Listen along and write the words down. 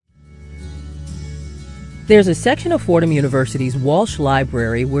There's a section of Fordham University's Walsh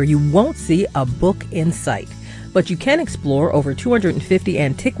Library where you won't see a book in sight, but you can explore over 250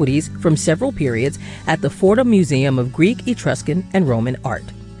 antiquities from several periods at the Fordham Museum of Greek, Etruscan, and Roman Art.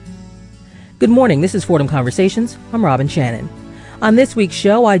 Good morning, this is Fordham Conversations. I'm Robin Shannon. On this week's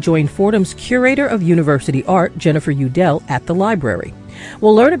show, I joined Fordham's Curator of University Art, Jennifer Udell, at the library.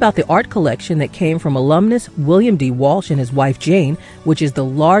 We'll learn about the art collection that came from alumnus William D. Walsh and his wife Jane, which is the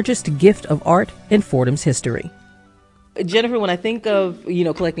largest gift of art in Fordham's history. Jennifer, when I think of,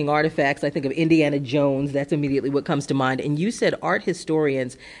 collecting artifacts, I think of Indiana Jones. That's immediately what comes to mind. And you said art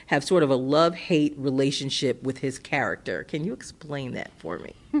historians have sort of a love-hate relationship with his character. Can you explain that for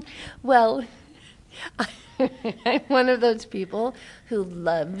me? Well, I'm one of those people who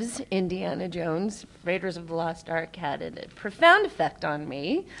loves Indiana Jones. Raiders of the Lost Ark had a profound effect on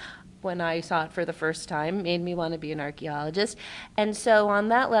me when I saw it for the first time, made me want to be an archaeologist. And so on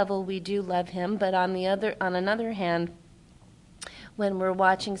that level, we do love him. But on another hand, when we're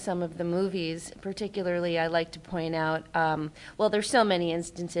watching some of the movies, particularly I like to point out, there's so many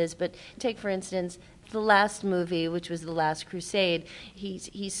instances, but take, for instance, the last movie, which was The Last Crusade.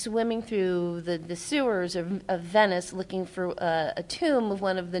 He's swimming through the sewers of Venice looking for a tomb of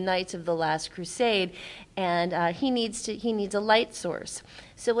one of the knights of the Last Crusade, and he needs a light source.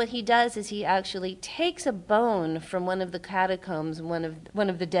 So what he does is he actually takes a bone from one of the catacombs, one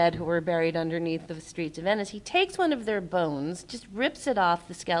of the dead who were buried underneath the streets of Venice. He takes one of their bones, just rips it off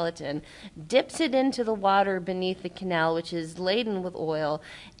the skeleton, dips it into the water beneath the canal, which is laden with oil,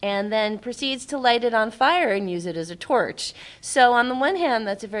 and then proceeds to light it on fire and use it as a torch. So on the one hand,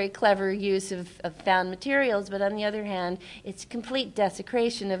 that's a very clever use of found materials, but on the other hand, it's complete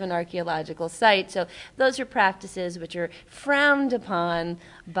desecration of an archaeological site. So those are practices which are frowned upon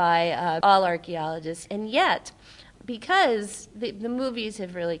by all archaeologists, and yet, because the movies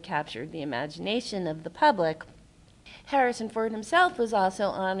have really captured the imagination of the public, Harrison Ford himself was also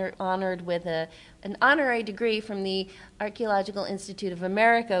honored with an honorary degree from the Archaeological Institute of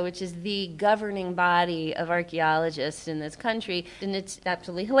America, which is the governing body of archaeologists in this country. And it's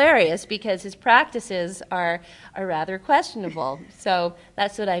absolutely hilarious because his practices are rather questionable. So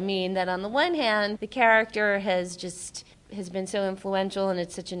that's what I mean, that on the one hand, the character has been so influential, and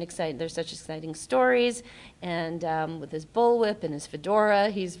it's there's such exciting stories, and with his bullwhip and his fedora,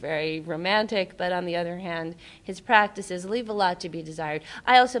 he's very romantic, but on the other hand, his practices leave a lot to be desired.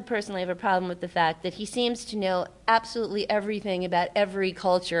 I also personally have a problem with the fact that he seems to know absolutely everything about every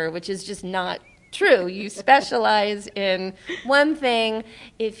culture, which is just not true. You specialize in one thing.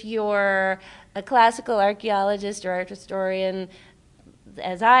 If you're a classical archaeologist or art historian,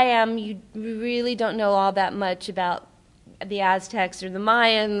 as I am, you really don't know all that much about the Aztecs or the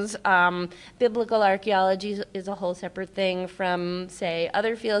Mayans. Biblical archaeology is a whole separate thing from, say,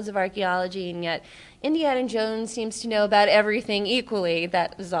 other fields of archaeology, and yet Indiana Jones seems to know about everything equally.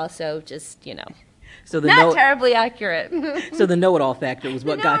 That is also just, so not terribly accurate. So the know-it-all factor was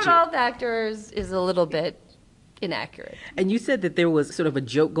what got you. The know-it-all factor is a little bit inaccurate. And you said that there was sort of a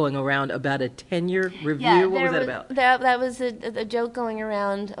joke going around about a tenure review. Yeah, what was that about? That was a joke going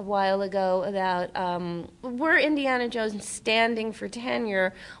around a while ago about were Indiana Jones standing for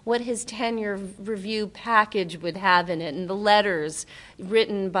tenure, what his tenure review package would have in it, and the letters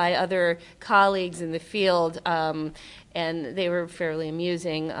written by other colleagues in the field. And they were fairly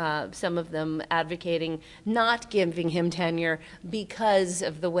amusing, some of them advocating not giving him tenure because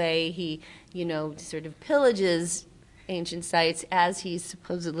of the way he, sort of pillages ancient sites as he's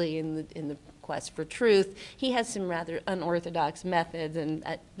supposedly in the quest for truth. He has some rather unorthodox methods, and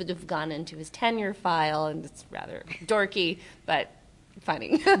that would have gone into his tenure file, and it's rather dorky, but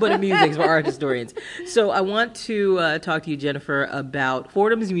funny. But amusing for art historians. So I want to talk to you, Jennifer, about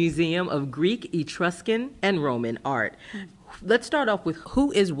Fordham's Museum of Greek, Etruscan, and Roman Art. Let's start off with,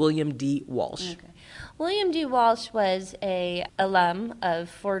 who is William D. Walsh? Okay. William D. Walsh was an alum of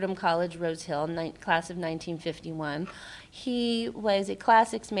Fordham College, Rose Hill, class of 1951. He was a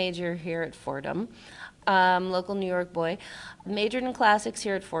classics major here at Fordham. Local New York boy, majored in classics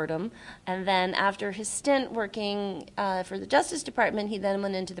here at Fordham, and then after his stint working for the Justice Department, he then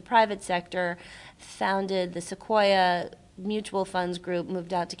went into the private sector, founded the Sequoia Mutual Funds Group,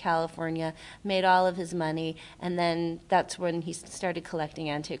 moved out to California, made all of his money, and then that's when he started collecting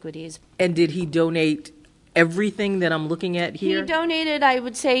antiquities. And did he donate everything that I'm looking at here? He donated, I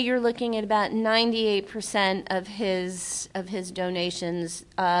would say you're looking at about 98% of his donations.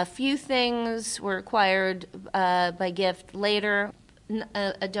 A few things were acquired by gift later.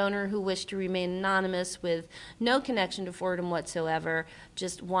 A donor who wished to remain anonymous with no connection to Fordham whatsoever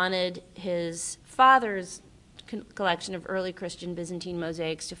just wanted his father's collection of early Christian Byzantine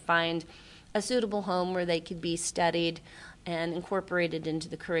mosaics to find a suitable home where they could be studied and incorporated into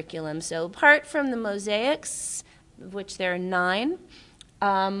the curriculum. So apart from the mosaics, of which there are 9,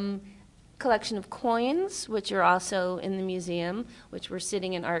 collection of coins, which are also in the museum, which were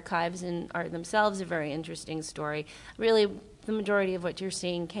sitting in archives and are themselves a very interesting story. Really, the majority of what you're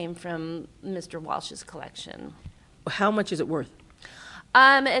seeing came from Mr. Walsh's collection. How much is it worth?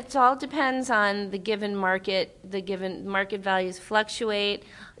 It all depends on the given market. The given market values fluctuate,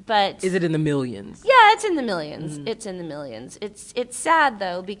 but is it in the millions? Yeah, it's in the millions. It's in the millions. It's sad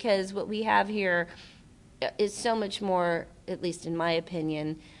though, because what we have here is so much more, at least in my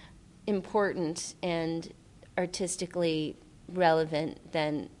opinion, important and artistically relevant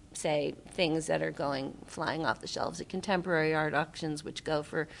than, say, things that are flying off the shelves at contemporary art auctions, which go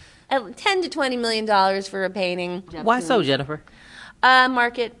for $10 to $20 million for a painting. Why so, Jennifer?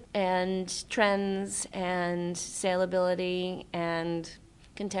 Market and trends and saleability, and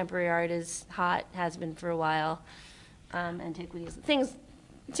contemporary art is hot, has been for a while.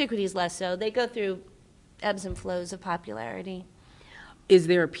 Antiquities less so. They go through ebbs and flows of popularity. Is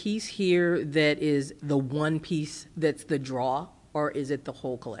there a piece here that is the one piece that's the draw, or is it the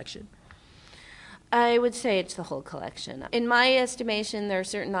whole collection? I would say it's the whole collection. In my estimation, there are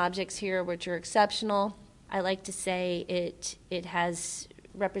certain objects here which are exceptional. I like to say it has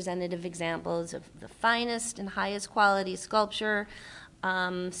representative examples of the finest and highest quality sculpture,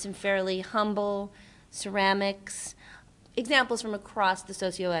 some fairly humble ceramics, examples from across the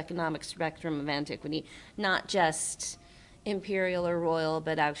socioeconomic spectrum of antiquity, not just imperial or royal,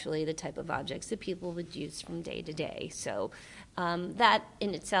 but actually the type of objects that people would use from day to day. So that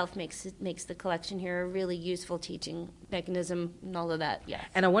in itself makes the collection here a really useful teaching mechanism and all of that, yes.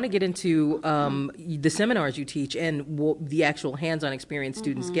 And I want to get into the seminars you teach and the actual hands-on experience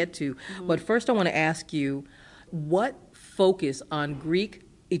students get to. But first I want to ask you, what focus on Greek,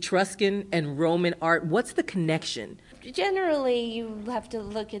 Etruscan, and Roman art, what's the connection? Generally, you have to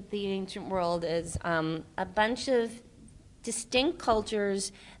look at the ancient world as a bunch of distinct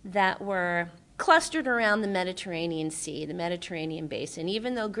cultures that were clustered around the Mediterranean Sea, the Mediterranean basin.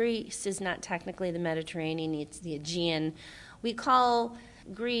 Even though Greece is not technically the Mediterranean, it's the Aegean, we call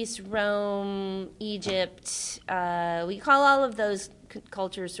Greece, Rome, Egypt, we call all of those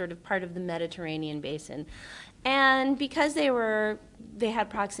cultures sort of part of the Mediterranean basin. And because they had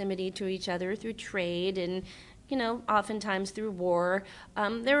proximity to each other through trade and oftentimes through war,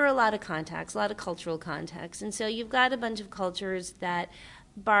 there were a lot of contacts, a lot of cultural contacts. And so you've got a bunch of cultures that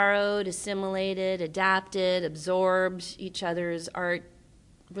borrowed, assimilated, adapted, absorbed each other's art,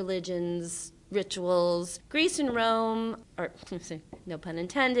 religions, rituals. Greece and Rome, or no pun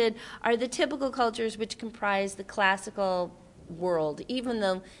intended, are the typical cultures which comprise the classical world, even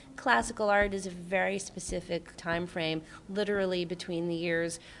though classical art is a very specific time frame, literally between the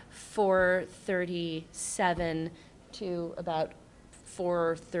years 437 to about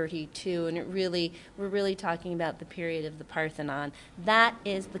 432, and we're really talking about the period of the Parthenon. That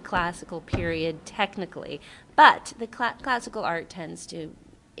is the classical period technically, but the classical art tends to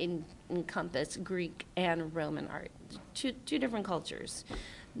encompass Greek and Roman art, two different cultures.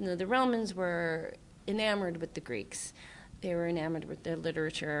 The Romans were enamored with the Greeks. They were enamored with their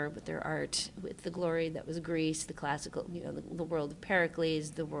literature, with their art, with the glory that was Greece, the classical, the world of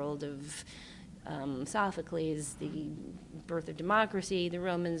Pericles, the world of Sophocles, the birth of democracy. The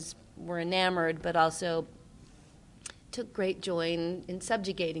Romans were enamored, but also took great joy in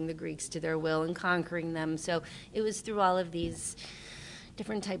subjugating the Greeks to their will and conquering them. So it was through all of these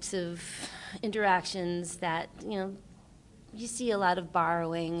different types of interactions that, you see a lot of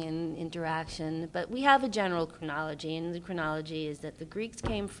borrowing and interaction, but we have a general chronology, and the chronology is that the Greeks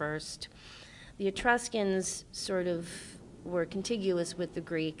came first. The Etruscans sort of were contiguous with the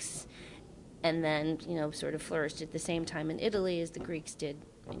Greeks, and then, sort of flourished at the same time in Italy as the Greeks did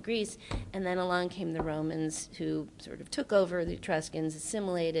in Greece, and then along came the Romans, who sort of took over the Etruscans,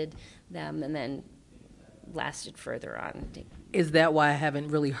 assimilated them, and then lasted further on. Is that why I haven't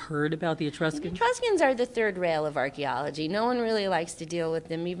really heard about the Etruscans? The Etruscans are the third rail of archaeology. No one really likes to deal with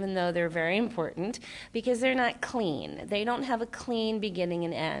them, even though they're very important, because they're not clean. They don't have a clean beginning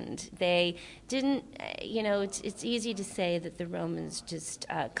and end. They didn't, it's easy to say that the Romans just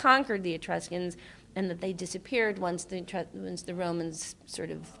conquered the Etruscans and that they disappeared once the Romans sort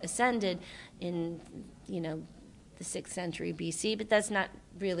of ascended in, the 6th century BC, but that's not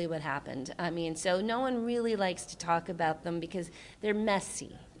really what happened. So no one really likes to talk about them because they're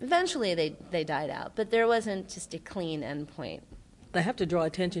messy. Eventually they died out, but there wasn't just a clean endpoint. I have to draw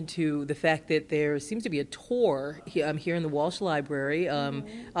attention to the fact that there seems to be a tour here in the Walsh Library,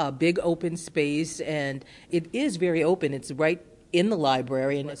 a big open space, and it is very open. It's right in the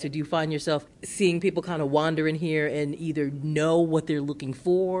library, and so do you find yourself seeing people kind of wander in here and either know what they're looking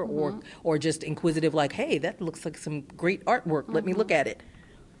for, or just inquisitive, like, hey, that looks like some great artwork, let me look at it?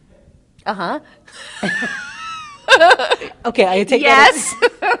 Okay, I take yes.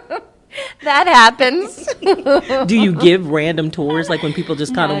 That happens. Do you give random tours, like when people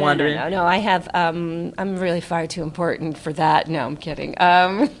just kind of wander in? No, I have, I'm really far too important for that. No, I'm kidding.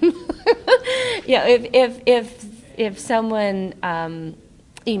 Yeah, if someone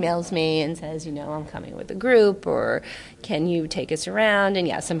emails me and says, I'm coming with a group, or can you take us around? And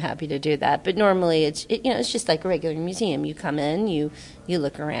yes, I'm happy to do that. But normally it's just like a regular museum. You come in, you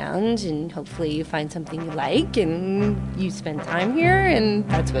look around, and hopefully you find something you like, and you spend time here, and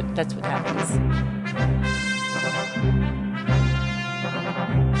that's what happens.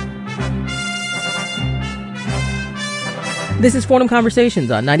 This is Fordham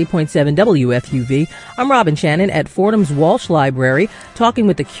Conversations on 90.7 WFUV. I'm Robin Shannon at Fordham's Walsh Library, talking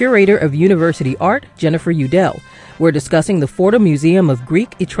with the curator of university art, Jennifer Udell. We're discussing the Fordham Museum of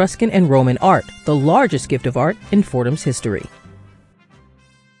Greek, Etruscan, and Roman Art, the largest gift of art in Fordham's history.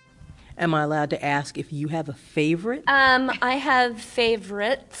 Am I allowed to ask if you have a favorite? I have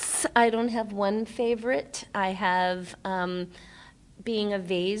favorites. I don't have one favorite. I have, being a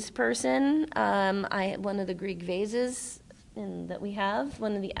vase person, one of the Greek vases that we have,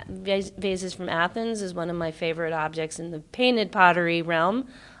 one of the vases from Athens, is one of my favorite objects in the painted pottery realm.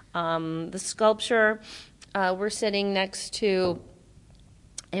 The sculpture, we're sitting next to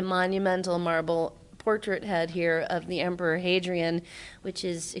a monumental marble portrait head here of the Emperor Hadrian, which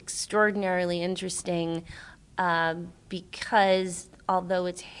is extraordinarily interesting because although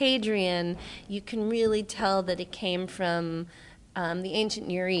it's Hadrian, you can really tell that it came from the ancient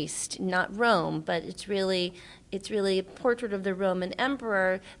Near East, not Rome, but it's really a portrait of the Roman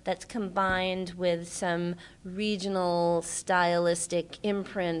emperor that's combined with some regional stylistic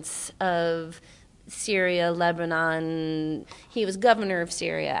imprints of Syria, Lebanon. He was governor of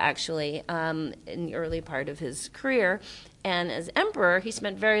Syria, actually, in the early part of his career. And as emperor, he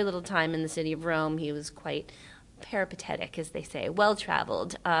spent very little time in the city of Rome. He was quite peripatetic, as they say,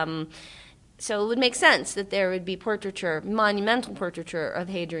 well-traveled. So it would make sense that there would be portraiture, monumental portraiture of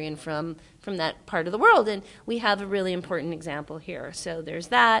Hadrian from that part of the world. And we have a really important example here. So there's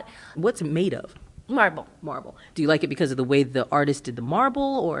that. What's it made of? Marble. Marble. Do you like it because of the way the artist did the marble,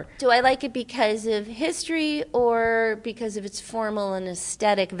 or? Do I like it because of history or because of its formal and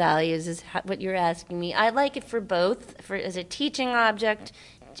aesthetic values is what you're asking me. I like it for both. As a teaching object,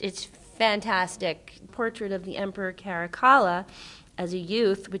 it's fantastic. Portrait of the Emperor Caracalla as a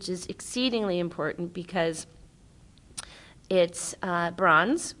youth, which is exceedingly important because it's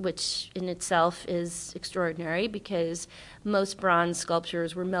bronze, which in itself is extraordinary because most bronze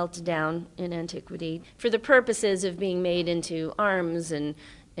sculptures were melted down in antiquity for the purposes of being made into arms and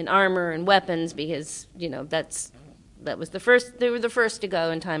armor and weapons because, that was the first. They were the first to go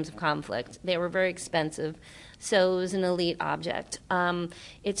in times of conflict. They were very expensive, so it was an elite object.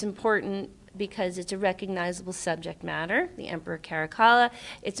 It's important because it's a recognizable subject matter, the Emperor Caracalla.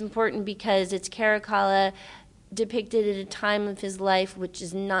 It's important because it's Caracalla depicted at a time of his life which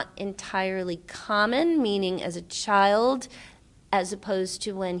is not entirely common, meaning as a child, as opposed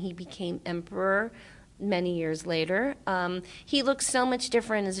to when he became emperor many years later. He looks so much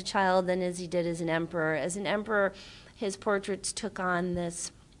different as a child than as he did as an emperor. As an emperor, his portraits took on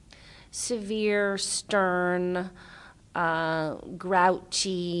this severe, stern,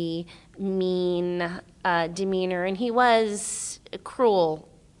 grouchy, mean demeanor, and he was a cruel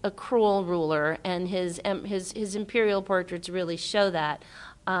ruler, and his imperial portraits really show that.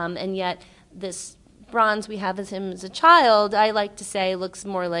 And yet, this bronze we have of him as a child, I like to say, looks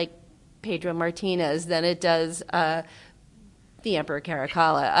more like Pedro Martinez than it does the Emperor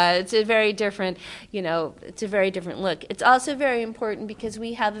Caracalla. It's a very different, it's a very different look. It's also very important because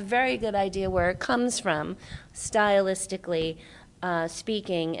we have a very good idea where it comes from, stylistically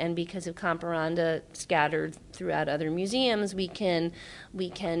speaking, and because of comparanda scattered throughout other museums, we can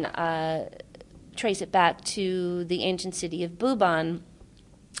trace it back to the ancient city of Buban,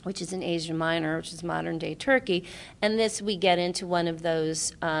 which is in Asia Minor, which is modern-day Turkey. And this, we get into one of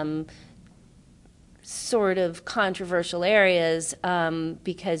those sort of controversial areas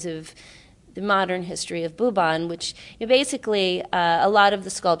because of the modern history of Buban, which basically a lot of the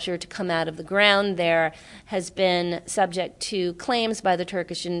sculpture to come out of the ground there has been subject to claims by the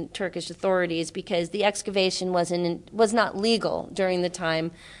Turkish authorities because the excavation was not legal during the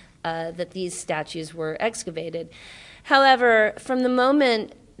time that these statues were excavated. However, from the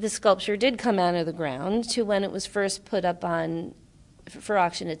moment the sculpture did come out of the ground to when it was first put up for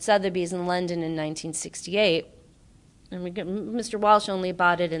auction at Sotheby's in London in 1968, and Mr. Walsh only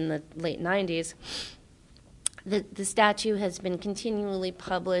bought it in the late 90s. The statue has been continually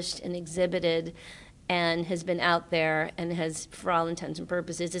published and exhibited and has been out there and has, for all intents and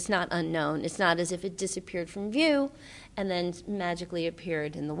purposes, it's not unknown. It's not as if it disappeared from view and then magically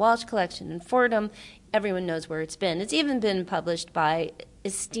appeared in the Walsh collection in Fordham. Everyone knows where it's been. It's even been published by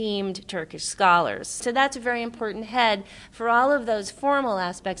esteemed Turkish scholars. So that's a very important head for all of those formal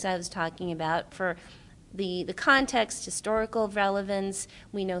aspects I was talking about, for the context, historical relevance,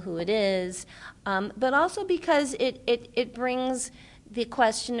 we know who it is, but also because it brings the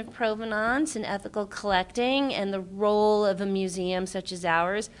question of provenance and ethical collecting and the role of a museum such as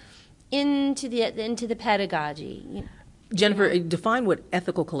ours into the pedagogy. Jennifer, define what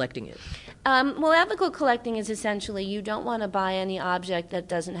ethical collecting is. Well, ethical collecting is essentially you don't want to buy any object that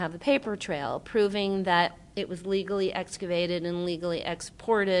doesn't have a paper trail, proving that it was legally excavated and legally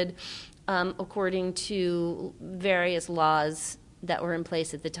exported according to various laws that were in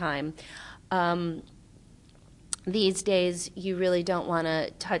place at the time. These days, you really don't want to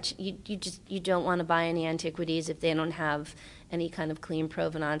touch. You don't want to buy any antiquities if they don't have any kind of clean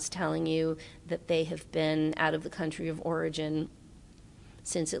provenance telling you that they have been out of the country of origin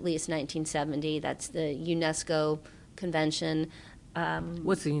since at least 1970. That's the UNESCO Convention.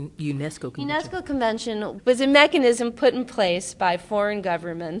 What's the UNESCO Convention? UNESCO Convention was a mechanism put in place by foreign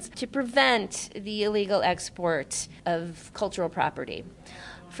governments to prevent the illegal export of cultural property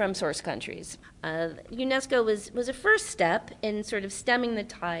from source countries. UNESCO was a first step in sort of stemming the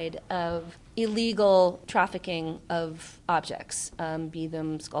tide of illegal trafficking of objects, be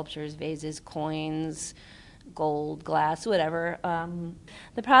them sculptures, vases, coins, gold, glass, whatever.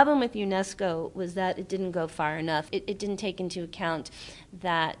 The problem with UNESCO was that it didn't go far enough. It didn't take into account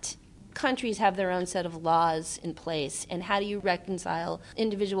that countries have their own set of laws in place, and how do you reconcile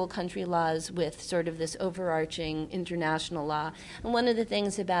individual country laws with sort of this overarching international law? And one of the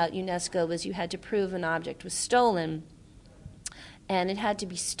things about UNESCO was you had to prove an object was stolen, and it had to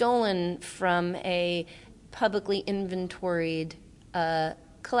be stolen from a publicly inventoried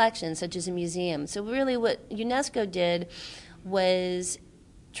collection, such as a museum. So really what UNESCO did was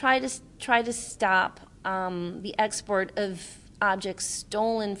try to stop the export of objects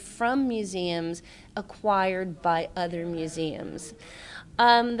stolen from museums acquired by other museums.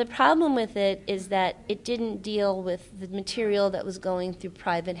 The problem with it is that it didn't deal with the material that was going through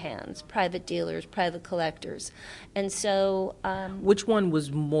private hands, private dealers, private collectors. And so which one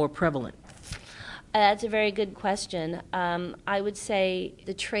was more prevalent? That's a very good question. I would say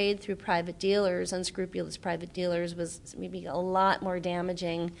the trade through private dealers, unscrupulous private dealers, was maybe a lot more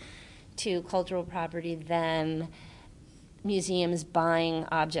damaging to cultural property than museums buying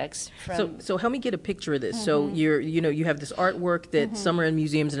objects from. So help me get a picture of this. Mm-hmm. So you have this artwork that mm-hmm. some are in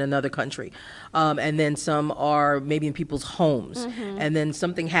museums in another country, and then some are maybe in people's homes, mm-hmm. and then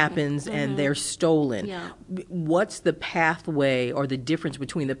something happens mm-hmm. and they're stolen. Yeah. What's the pathway or the difference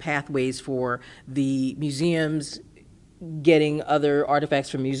between the pathways for the museums getting other artifacts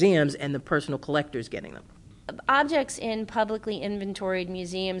from museums and the personal collectors getting them? Objects in publicly inventoried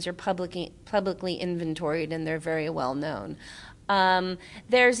museums are publicly inventoried, and they're very well known.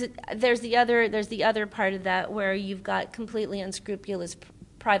 There's the other part of that where you've got completely unscrupulous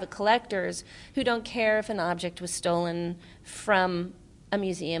private collectors who don't care if an object was stolen from a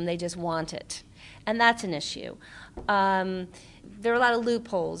museum; they just want it, and that's an issue. There are a lot of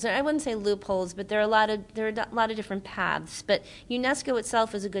loopholes. I wouldn't say loopholes, but there are a lot of different paths. But UNESCO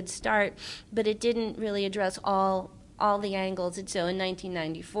itself was a good start, but it didn't really address all the angles. And so in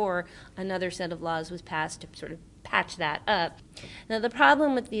 1994, another set of laws was passed to sort of patch that up. Now the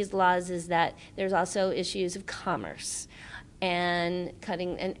problem with these laws is that there's also issues of commerce and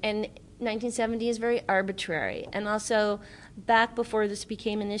cutting, and 1970 is very arbitrary. And also, back before this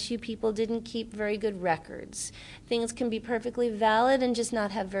became an issue, people didn't keep very good records. Things can be perfectly valid and just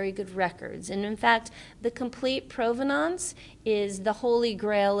not have very good records. And in fact, the complete provenance is the holy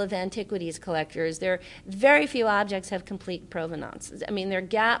grail of antiquities collectors. There are very few objects have complete provenance. I mean, there are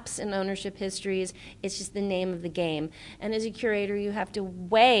gaps in ownership histories. It's just the name of the game. And as a curator, you have to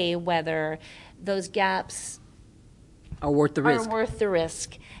weigh whether those gaps are worth the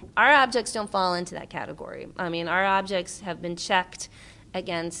risk. Our objects don't fall into that category. I mean, our objects have been checked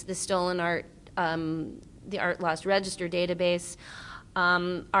against the Stolen Art, the Art Lost Register database.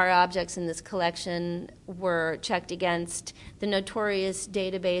 Our objects in this collection were checked against the notorious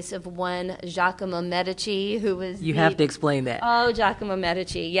database of one Giacomo Medici, who was You have to explain that. Oh, Giacomo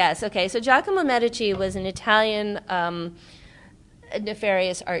Medici, yes. Okay, so Giacomo Medici was an Italian a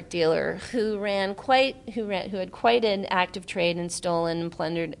nefarious art dealer who had quite an active trade in stolen and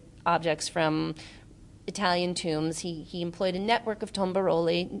plundered objects from Italian tombs. He employed a network of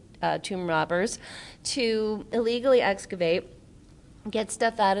tombaroli, tomb robbers, to illegally excavate, get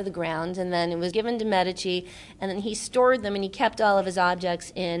stuff out of the ground, and then it was given to Medici, and then he stored them, and he kept all of his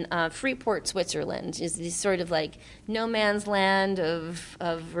objects in Freeport, Switzerland. Is this sort of like no man's land of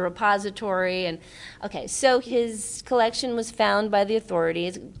repository. And okay, so his collection was found by the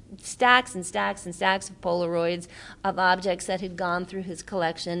authorities, stacks and stacks and stacks of Polaroids of objects that had gone through his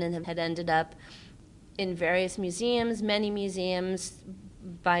collection and had ended up in various museums, many museums,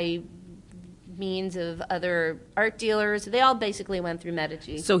 by means of other art dealers. They all basically went through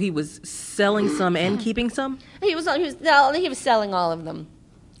Medici. So he was selling some and keeping some? He was selling all of them.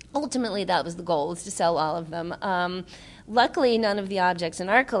 Ultimately, that was the goal, was to sell all of them. Luckily, none of the objects in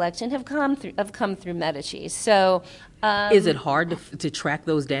our collection have come through Medici. So, is it hard to track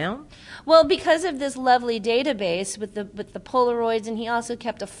those down? Well, because of this lovely database with the Polaroids, and he also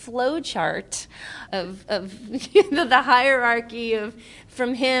kept a flow chart of the hierarchy of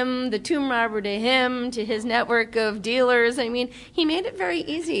from him, the tomb robber, to him, to his network of dealers. I mean, he made it very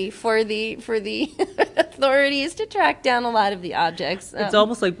easy for the authorities to track down a lot of the objects. It's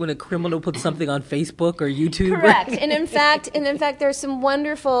almost like when a criminal puts something on Facebook or YouTube. Correct. Right? And in fact, there's some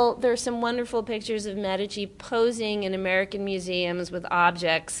wonderful pictures of Medici posing in American museums with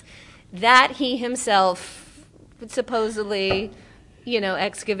objects that he himself supposedly,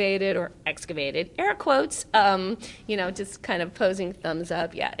 excavated, air quotes, just kind of posing thumbs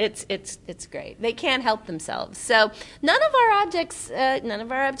up. Yeah, it's great. They can't help themselves. So none of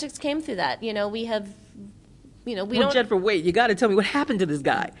our objects came through that. We have, we don't. Jennifer, wait, you got to tell me what happened to this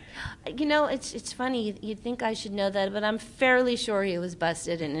guy. It's funny. You'd think I should know that, but I'm fairly sure he was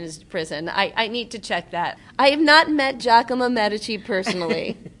busted in his prison. I need to check that. I have not met Giacomo Medici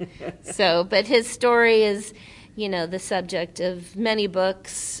personally, but his story is, the subject of many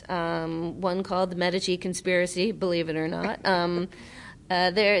books. One called The Medici Conspiracy, believe it or not.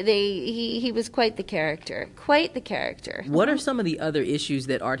 He was quite the character. Quite the character. What are some of the other issues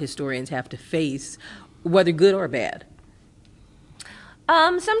that art historians have to face, whether good or bad?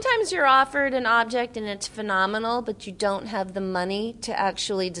 Sometimes you're offered an object and it's phenomenal, but you don't have the money to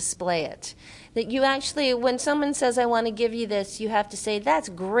actually display it. That you actually, when someone says, I want to give you this, you have to say, that's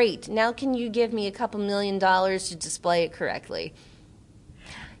great. Now can you give me a couple $1 million to display it correctly?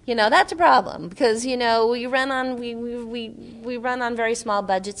 That's a problem because, we run on very small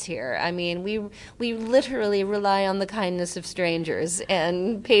budgets here. I mean, we literally rely on the kindness of strangers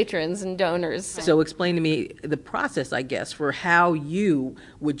and patrons and donors. So explain to me the process, I guess, for how you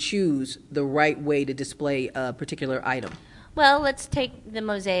would choose the right way to display a particular item. Well, let's take the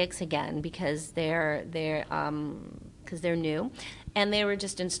mosaics again because they're new, and they were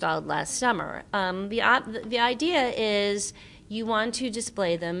just installed last summer. The idea is you want to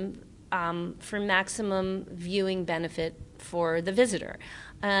display them for maximum viewing benefit for the visitor.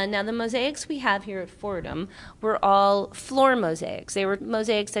 Now, the mosaics we have here at Fordham were all floor mosaics. They were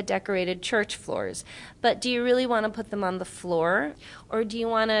mosaics that decorated church floors. But do you really want to put them on the floor, or do you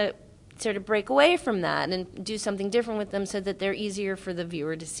want to sort of break away from that and do something different with them so that they're easier for the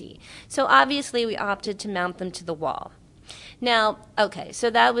viewer to see? So obviously we opted to mount them to the wall. Now, okay,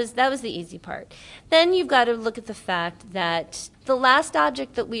 so that was the easy part. Then you've got to look at the fact that the last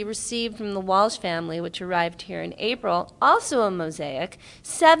object that we received from the Walsh family, which arrived here in April, also a mosaic,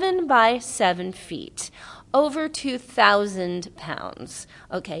 7 by 7 feet, over 2,000 pounds.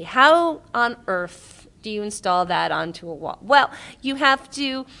 Okay, how on earth do you install that onto a wall? Well, you have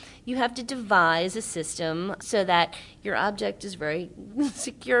to devise a system so that your object is very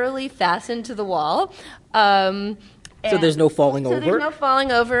securely fastened to the wall. So there's no falling over? So there's no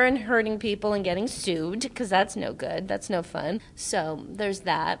falling over and hurting people and getting sued, because that's no good. That's no fun. So there's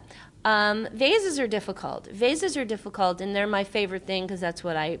that. Vases are difficult. And they're my favorite thing because that's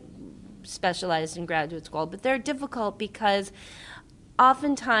what I specialized in graduate school. But they're difficult because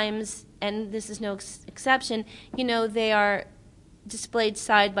oftentimes, and this is no exception, they are displayed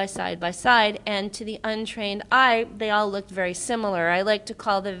side by side by side, and to the untrained eye, they all look very similar. I like to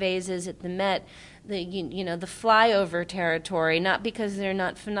call the vases at the Met the flyover territory, not because they're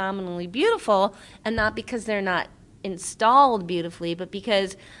not phenomenally beautiful and not because they're not installed beautifully, but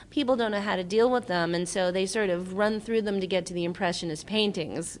because people don't know how to deal with them, and so they sort of run through them to get to the Impressionist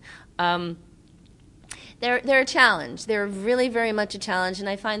paintings. They're a challenge. They're really very much a challenge, and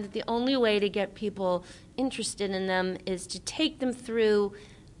I find that the only way to get people interested in them is to take them through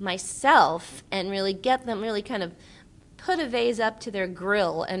myself and really get them really kind of put a vase up to their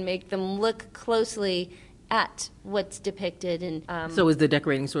grill and make them look closely at what's depicted. And so is the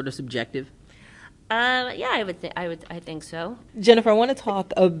decorating sort of subjective? Yeah, I think so. Jennifer, I want to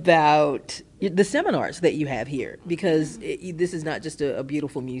talk about the seminars that you have here, because this is not just a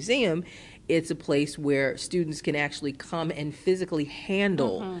beautiful museum. It's a place where students can actually come and physically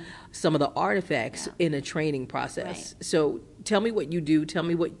handle some of the artifacts in a training process. Right. So tell me what you do. Tell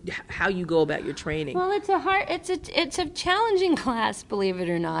me how you go about your training. Well, it's a challenging class, believe it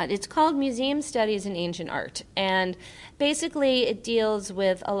or not. It's called Museum Studies in Ancient Art, and basically it deals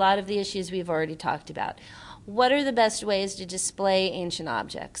with a lot of the issues we've already talked about. What are the best ways to display ancient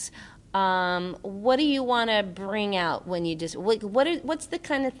objects? What do you want to bring out when you just what's the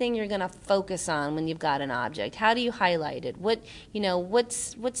kind of thing you're going to focus on when you've got an object? How do you highlight it?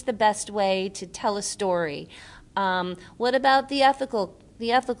 What's the best way to tell a story? What about the ethical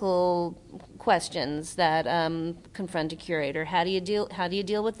questions that confront a curator? How do you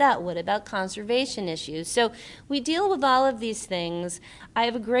deal with that? What about conservation issues? So we deal with all of these things. I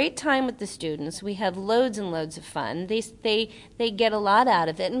have a great time with the students. We have loads and loads of fun. They get a lot out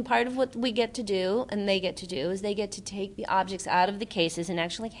of it, and part of what we get to do and they get to do is they get to take the objects out of the cases and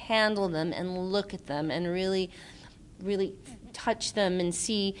actually handle them and look at them and really touch them and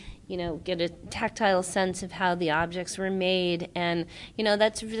see, get a tactile sense of how the objects were made. And,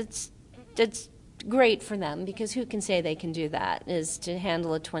 that's great for them, because who can say they can do that, is to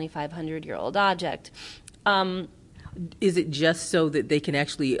handle a 2,500-year-old object. Is it just so that they can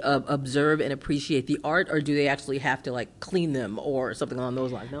actually observe and appreciate the art, or do they actually have to clean them or something along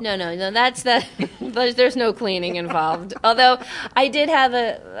those lines? No, that's the there's no cleaning involved. Although I did have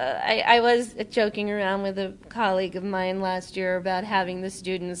I was joking around with a colleague of mine last year about having the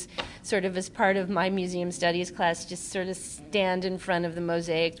students sort of as part of my museum studies class just sort of stand in front of the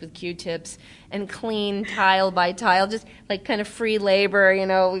mosaics with Q-tips and clean tile by tile, just like kind of free labor,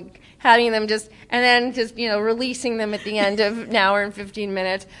 having them and then releasing them at the end of an hour and 15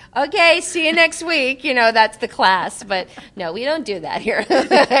 minutes. Okay, see you next week. That's the class. But no, we don't do that here.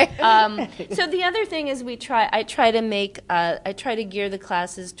 So the other thing is I try to gear the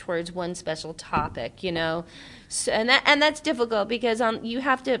classes towards one special topic, So, and that's difficult because you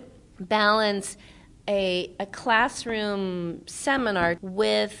have to balance a classroom seminar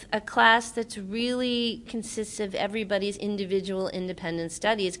with a class that's really consists of everybody's individual independent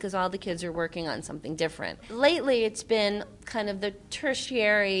studies, because all the kids are working on something different. Lately, it's been kind of the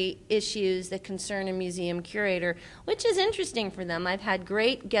tertiary issues that concern a museum curator, which is interesting for them. I've had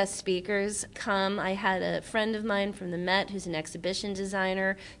great guest speakers come. I had a friend of mine from the Met who's an exhibition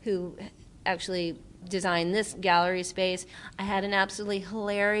designer who actually designed this gallery space. I had an absolutely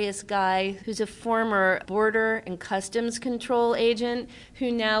hilarious guy who's a former border and customs control agent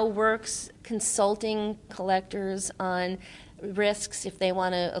who now works consulting collectors on risks if they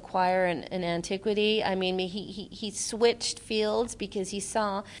want to acquire an antiquity. I mean, he switched fields because he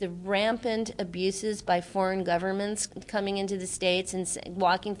saw the rampant abuses by foreign governments coming into the States and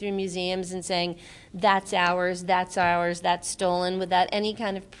walking through museums and saying, that's ours, that's stolen, without any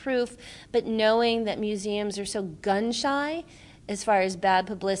kind of proof. But knowing that museums are so gun shy as far as bad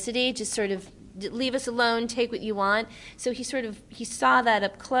publicity, just sort of leave us alone, take what you want. So he saw that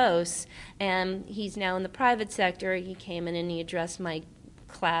up close, and he's now in the private sector. He came in and he addressed my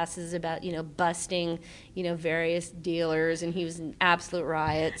classes about, busting, various dealers, and he was an absolute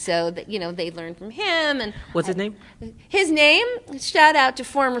riot. So that, they learned from him. And what's his name? His name, shout out to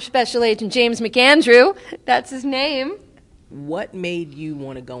former Special Agent James McAndrew. That's his name. What made you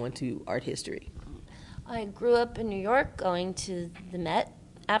want to go into art history? I grew up in New York, going to the Met.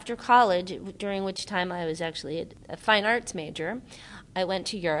 After college, during which time I was actually a fine arts major, I went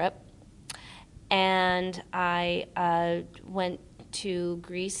to Europe, and I went to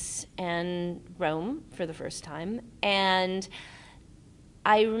Greece and Rome for the first time. And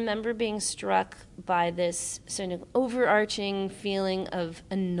I remember being struck by this sort of overarching feeling of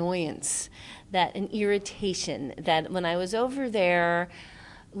annoyance, an irritation, that when I was over there,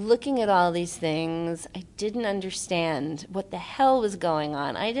 looking at all these things, I didn't understand what the hell was going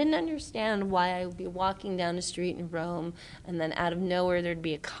on. I didn't understand why I would be walking down the street in Rome and then out of nowhere there'd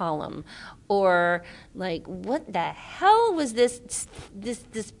be a column. Or, what the hell was this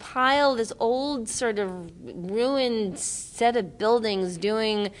pile, this old sort of ruined set of buildings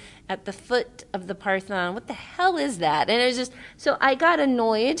doing at the foot of the Parthenon? What the hell is that? And it was just, so I got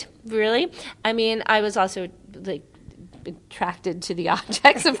annoyed, really. I mean, I was also, attracted to the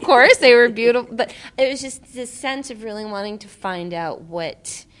objects, of course. They were beautiful, but it was just this sense of really wanting to find out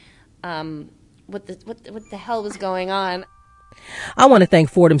what the hell was going on. I want to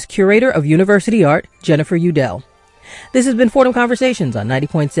thank Fordham's curator of university art, Jennifer Udell. This has been Fordham Conversations on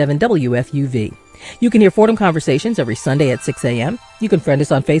 90.7 WFUV. You can hear Fordham Conversations every Sunday at 6 a.m. You can friend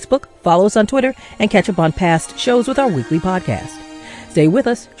us on Facebook, follow us on Twitter, and catch up on past shows with our weekly podcast. Stay with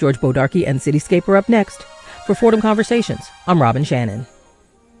us. George Bodarky and Cityscape are up next. For Fordham Conversations, I'm Robin Shannon.